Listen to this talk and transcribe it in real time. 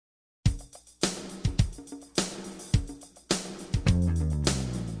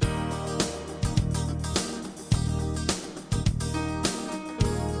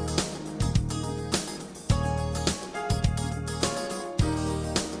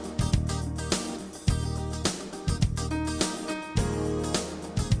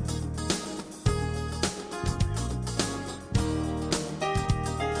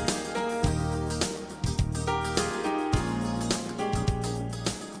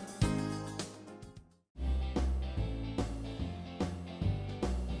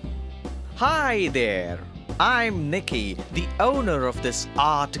Hi there, I'm Nicky, the owner of this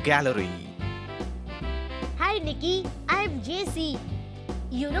art gallery. Hi Nicky, I'm JC.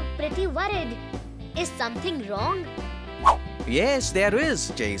 You look pretty worried. Is something wrong? Yes, there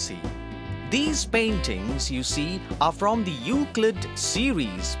is, JC. These paintings you see are from the Euclid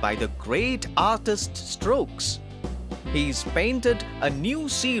series by the great artist Strokes. He's painted a new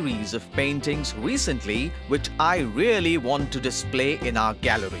series of paintings recently which I really want to display in our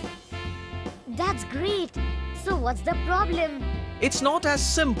gallery. That's great. So what's the problem? It's not as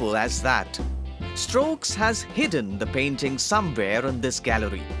simple as that. Strokes has hidden the painting somewhere in this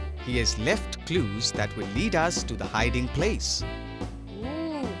gallery. He has left clues that will lead us to the hiding place.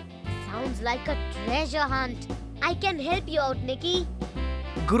 Ooh, sounds like a treasure hunt. I can help you out, Nicky.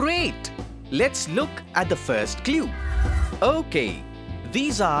 Great! Let's look at the first clue. Okay,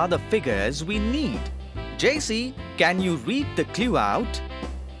 these are the figures we need. JC, can you read the clue out?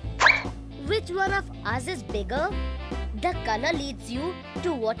 Which one of us is bigger? The color leads you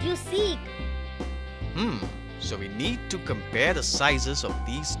to what you seek. So we need to compare the sizes of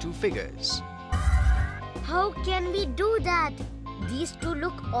these two figures. How can we do that? These two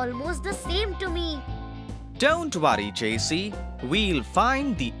look almost the same to me. Don't worry, JC. We'll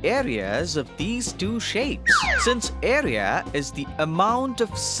find the areas of these two shapes. Since area is the amount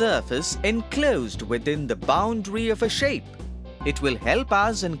of surface enclosed within the boundary of a shape, it will help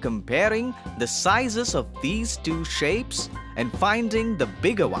us in comparing the sizes of these two shapes and finding the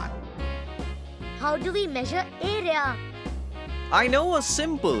bigger one. How do we measure area? I know a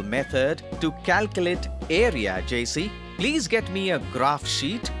simple method to calculate area, JC. Please get me a graph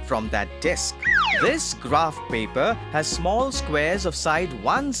sheet from that desk. This graph paper has small squares of side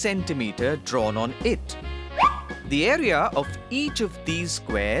 1 centimeter drawn on it. The area of each of these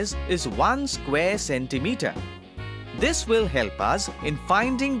squares is 1 square centimeter. This will help us in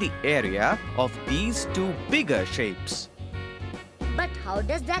finding the area of these two bigger shapes. But how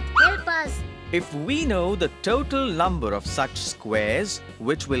does that help us? If we know the total number of such squares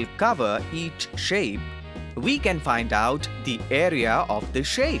which will cover each shape, we can find out the area of the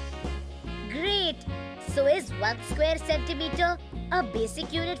shape. Great! So is 1 square centimeter a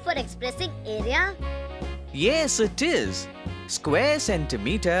basic unit for expressing area? Yes, it is. Square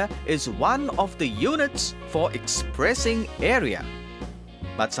centimeter is one of the units for expressing area.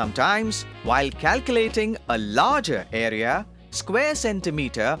 But sometimes, while calculating a larger area, square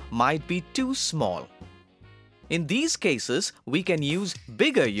centimeter might be too small. In these cases, we can use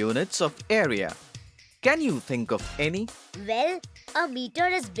bigger units of area. Can you think of any? Well, a meter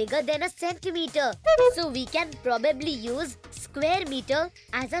is bigger than a centimeter. So we can probably use square meter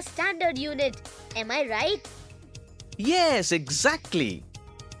as a standard unit. Am I right? Yes, exactly.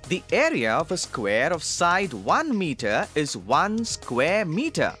 The area of a square of side 1 meter is 1 square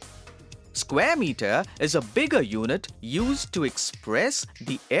meter. Square meter is a bigger unit used to express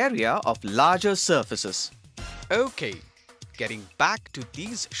the area of larger surfaces. Okay, getting back to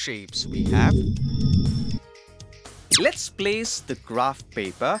these shapes we have. Let's place the graph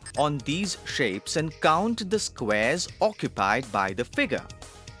paper on these shapes and count the squares occupied by the figure.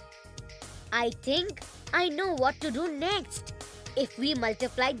 I think I know what to do next. If we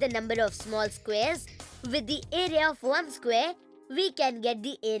multiply the number of small squares with the area of 1 square, we can get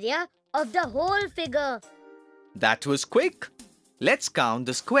the area of the whole figure. That was quick. Let's count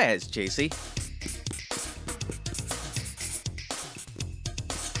the squares, JC.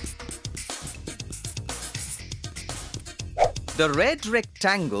 The red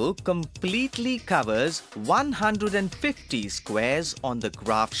rectangle completely covers 150 squares on the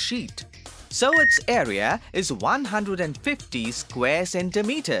graph sheet. So its area is 150 square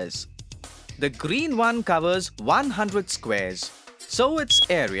centimeters. The green one covers 100 squares. So its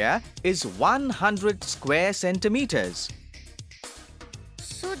area is 100 square centimeters.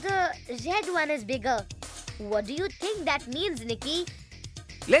 So the red one is bigger. What do you think that means, Nicky?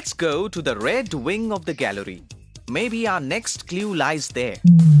 Let's go to the red wing of the gallery. Maybe our next clue lies there.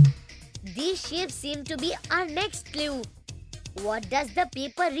 These shapes seem to be our next clue. What does the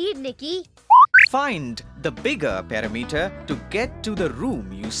paper read, Nicky? Find the bigger perimeter to get to the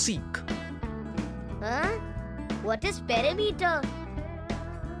room you seek. Huh? What is perimeter?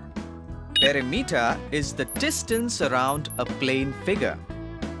 Perimeter is the distance around a plane figure.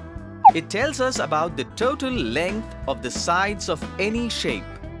 It tells us about the total length of the sides of any shape.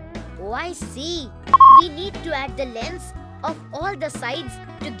 Oh, I see. We need to add the lengths of all the sides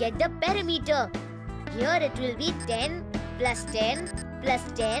to get the perimeter. Here it will be 10 plus 10 plus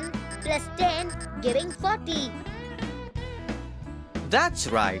 10 plus 10 giving 40. That's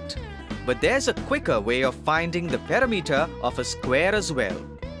right. But there's a quicker way of finding the perimeter of a square as well.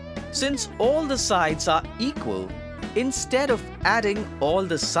 Since all the sides are equal, instead of adding all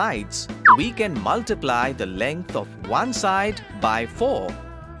the sides, we can multiply the length of one side by 4.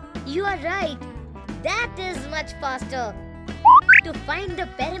 You are right. That is much faster. To find the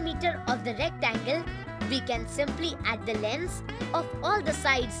perimeter of the rectangle, we can simply add the lengths of all the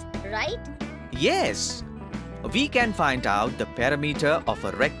sides, right? Yes, we can find out the perimeter of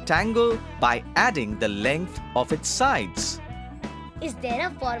a rectangle by adding the length of its sides. Is there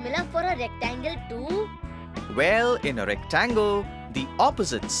a formula for a rectangle too? Well, in a rectangle, the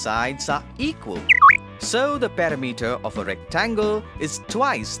opposite sides are equal. So the perimeter of a rectangle is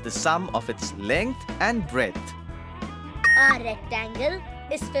twice the sum of its length and breadth. Our rectangle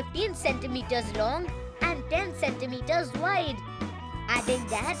is 15 centimeters long and 10 centimeters wide. Adding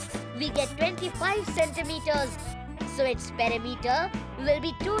that, we get 25 centimeters. So its perimeter will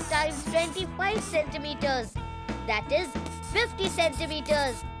be 2 times 25 centimeters. That is 50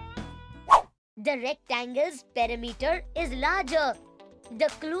 centimeters. The rectangle's perimeter is larger. The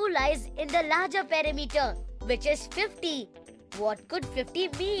clue lies in the larger perimeter, which is 50. What could 50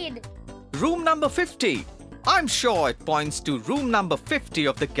 mean? Room number 50. I'm sure it points to room number 50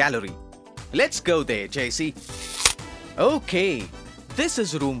 of the gallery. Let's go there, JC. Okay, this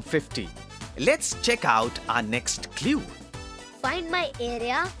is room 50. Let's check out our next clue. Find my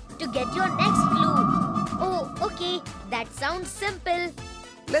area to get your next clue. Oh, okay. That sounds simple.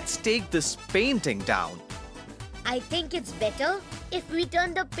 Let's take this painting down. I think it's better if we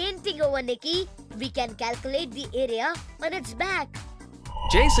turn the painting over, Nicky. We can calculate the area on its back.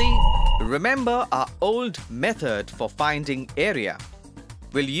 JC, remember our old method for finding area.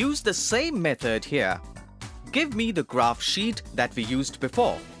 We'll use the same method here. Give me the graph sheet that we used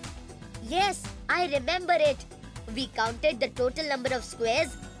before. Yes, I remember it. We counted the total number of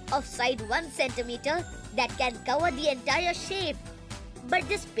squares of side 1 centimeter that can cover the entire shape. But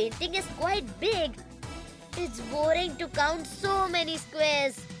this painting is quite big. It's boring to count so many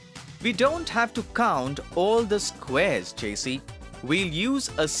squares. We don't have to count all the squares, JC. We'll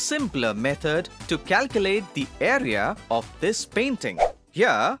use a simpler method to calculate the area of this painting.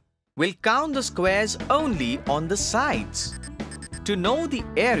 Here, we'll count the squares only on the sides. To know the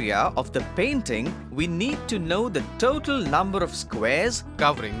area of the painting, we need to know the total number of squares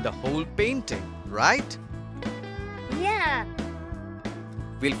covering the whole painting, right? Yeah.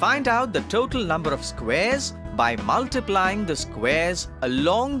 We'll find out the total number of squares by multiplying the squares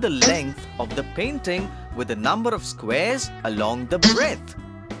along the length of the painting with the number of squares along the breadth.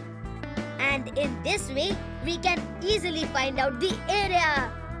 And in this way, we can easily find out the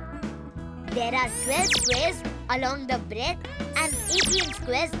area. There are 12 squares along the breadth and 18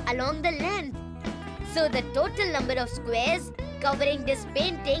 squares along the length. So the total number of squares covering this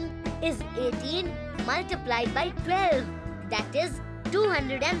painting is 18 multiplied by 12. That is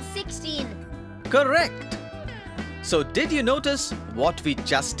 216. Correct. So did you notice what we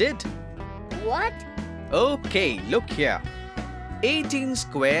just did? What? Okay, look here. 18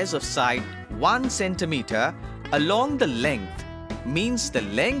 squares of side 1 centimeter along the length means the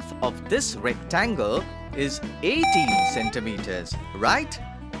length of this rectangle is 18 centimeters, right?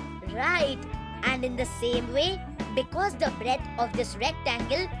 Right. And in the same way, because the breadth of this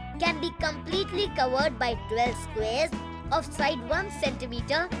rectangle can be completely covered by 12 squares of side 1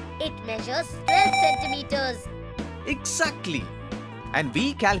 centimeter, it measures 12 centimeters. Exactly. And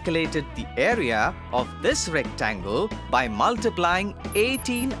we calculated the area of this rectangle by multiplying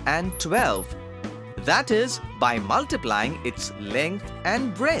 18 and 12. That is, by multiplying its length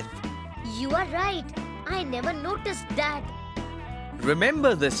and breadth. You are right. I never noticed that.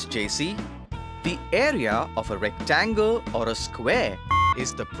 Remember this, JC. The area of a rectangle or a square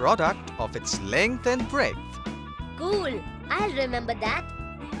is the product of its length and breadth. Cool. I'll remember that.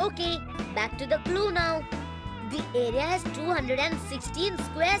 Okay, back to the clue now. The area is 216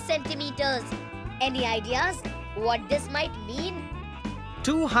 square centimeters. Any ideas what this might mean?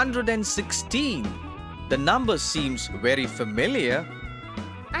 216. The number seems very familiar.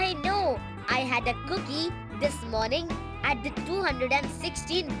 I know. I had a cookie this morning at the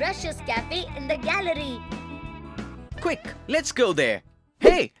 216 Brushes Cafe in the gallery. Quick, let's go there.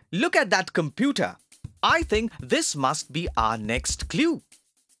 Hey, look at that computer. I think this must be our next clue.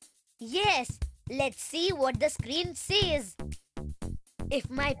 Yes, let's see what the screen says. If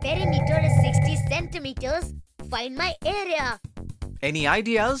my perimeter is 60 centimeters, find my area. Any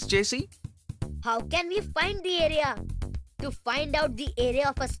ideas, JC? How can we find the area? To find out the area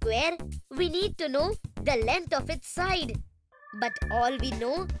of a square, we need to know the length of its side. But all we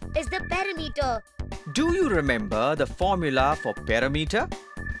know is the perimeter. Do you remember the formula for perimeter?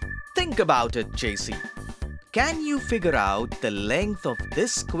 Think about it, JC. Can you figure out the length of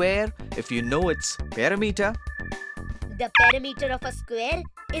this square if you know its perimeter? The perimeter of a square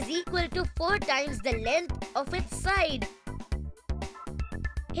is equal to 4 times the length of its side.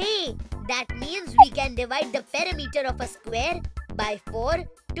 Hey, that means we can divide the perimeter of a square by 4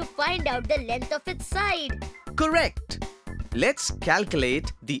 to find out the length of its side. Correct. Let's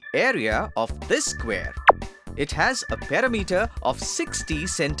calculate the area of this square. It has a perimeter of 60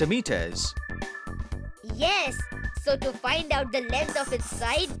 centimeters. Yes, so to find out the length of its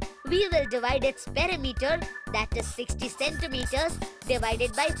side, we will divide its perimeter, that is 60 centimeters,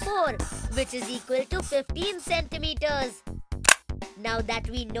 divided by 4, which is equal to 15 centimeters. Now that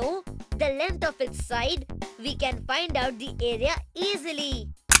we know the length of its side, we can find out the area easily.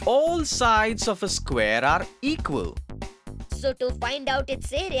 All sides of a square are equal. So to find out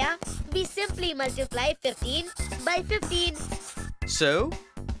its area, we simply multiply 15 by 15. So,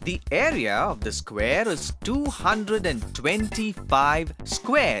 the area of the square is 225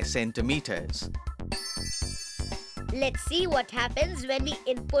 square centimeters. Let's see what happens when we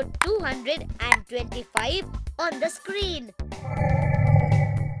input 225 on the screen.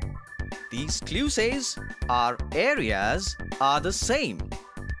 These clue says our areas are the same,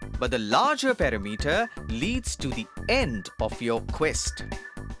 but the larger perimeter leads to the end of your quest.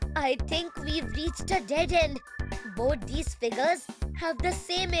 I think we've reached a dead end. Both these figures have the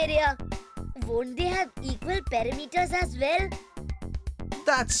same area. Won't they have equal perimeters as well?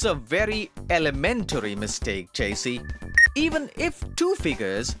 That's a very elementary mistake, JC. Even if two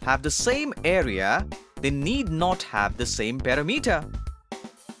figures have the same area, they need not have the same perimeter.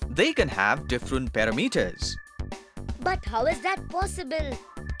 They can have different perimeters. But how is that possible?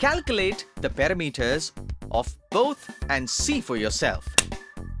 Calculate the perimeters of both and see for yourself.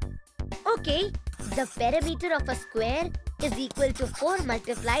 Okay, the perimeter of a square is equal to 4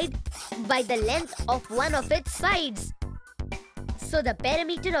 multiplied by the length of one of its sides. So the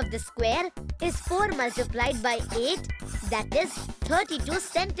perimeter of the square is 4 multiplied by 8, that is 32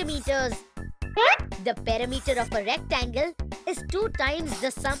 centimeters. The perimeter of a rectangle is 2 times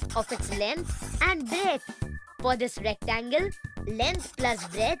the sum of its length and breadth. For this rectangle, length plus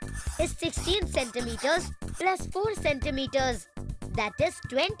breadth is 16 centimeters plus 4 centimeters. That is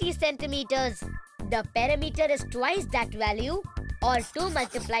 20 centimeters. The perimeter is twice that value, or 2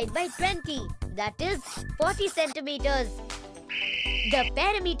 multiplied by 20. That is 40 centimeters. The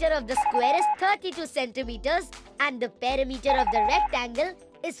perimeter of the square is 32 centimeters and the perimeter of the rectangle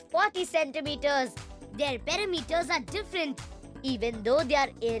is 40 centimeters. Their perimeters are different, even though their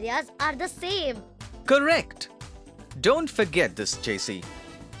areas are the same. Correct. Don't forget this, JC.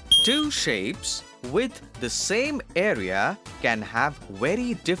 Two shapes with the same area can have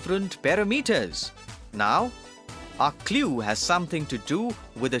very different perimeters. Now, our clue has something to do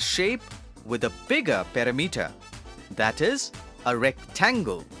with a shape with a bigger perimeter. That is a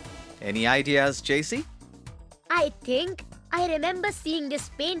rectangle. Any ideas, JC? I think I remember seeing this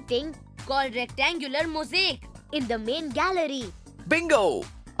painting called Rectangular Mosaic in the main gallery. Bingo!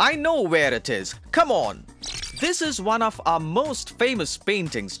 I know where it is. Come on. This is one of our most famous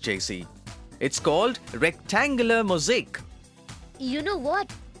paintings, JC. It's called Rectangular Mosaic. You know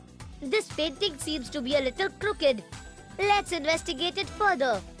what? This painting seems to be a little crooked. Let's investigate it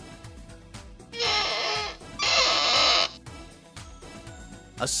further.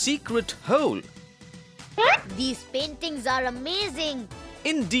 A secret hole. These paintings are amazing.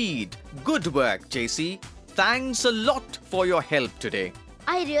 Indeed. Good work, JC. Thanks a lot for your help today.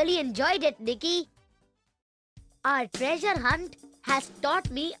 I really enjoyed it, Nicky. Our treasure hunt has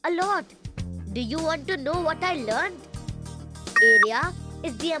taught me a lot. Do you want to know what I learned? Area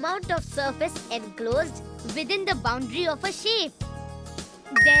is the amount of surface enclosed within the boundary of a shape.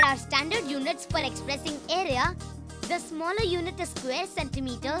 There are standard units for expressing area. The smaller unit is square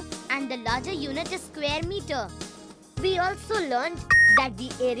centimeter and the larger unit is square meter. We also learned that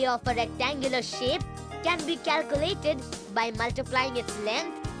the area of a rectangular shape can be calculated by multiplying its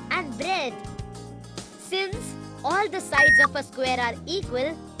length and breadth. Since all the sides of a square are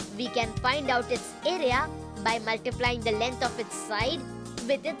equal, we can find out its area by multiplying the length of its side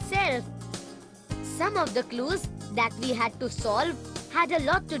with itself. Some of the clues that we had to solve had a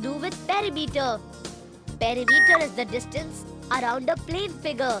lot to do with perimeter. Perimeter is the distance around a plane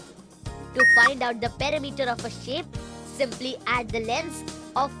figure. To find out the perimeter of a shape, simply add the lengths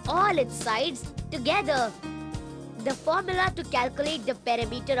of all its sides together. The formula to calculate the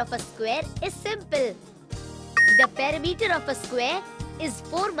perimeter of a square is simple. The perimeter of a square is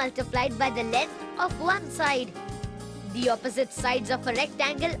 4 multiplied by the length of one side. The opposite sides of a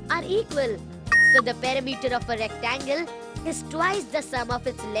rectangle are equal. So the perimeter of a rectangle is twice the sum of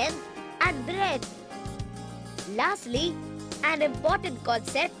its length and breadth. Lastly, an important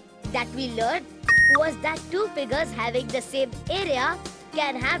concept that we learned was that two figures having the same area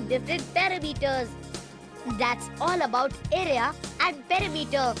can have different perimeters. That's all about area and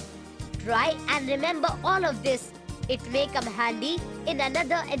perimeter. Try and remember all of this. It may come handy in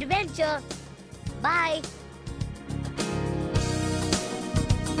another adventure. Bye.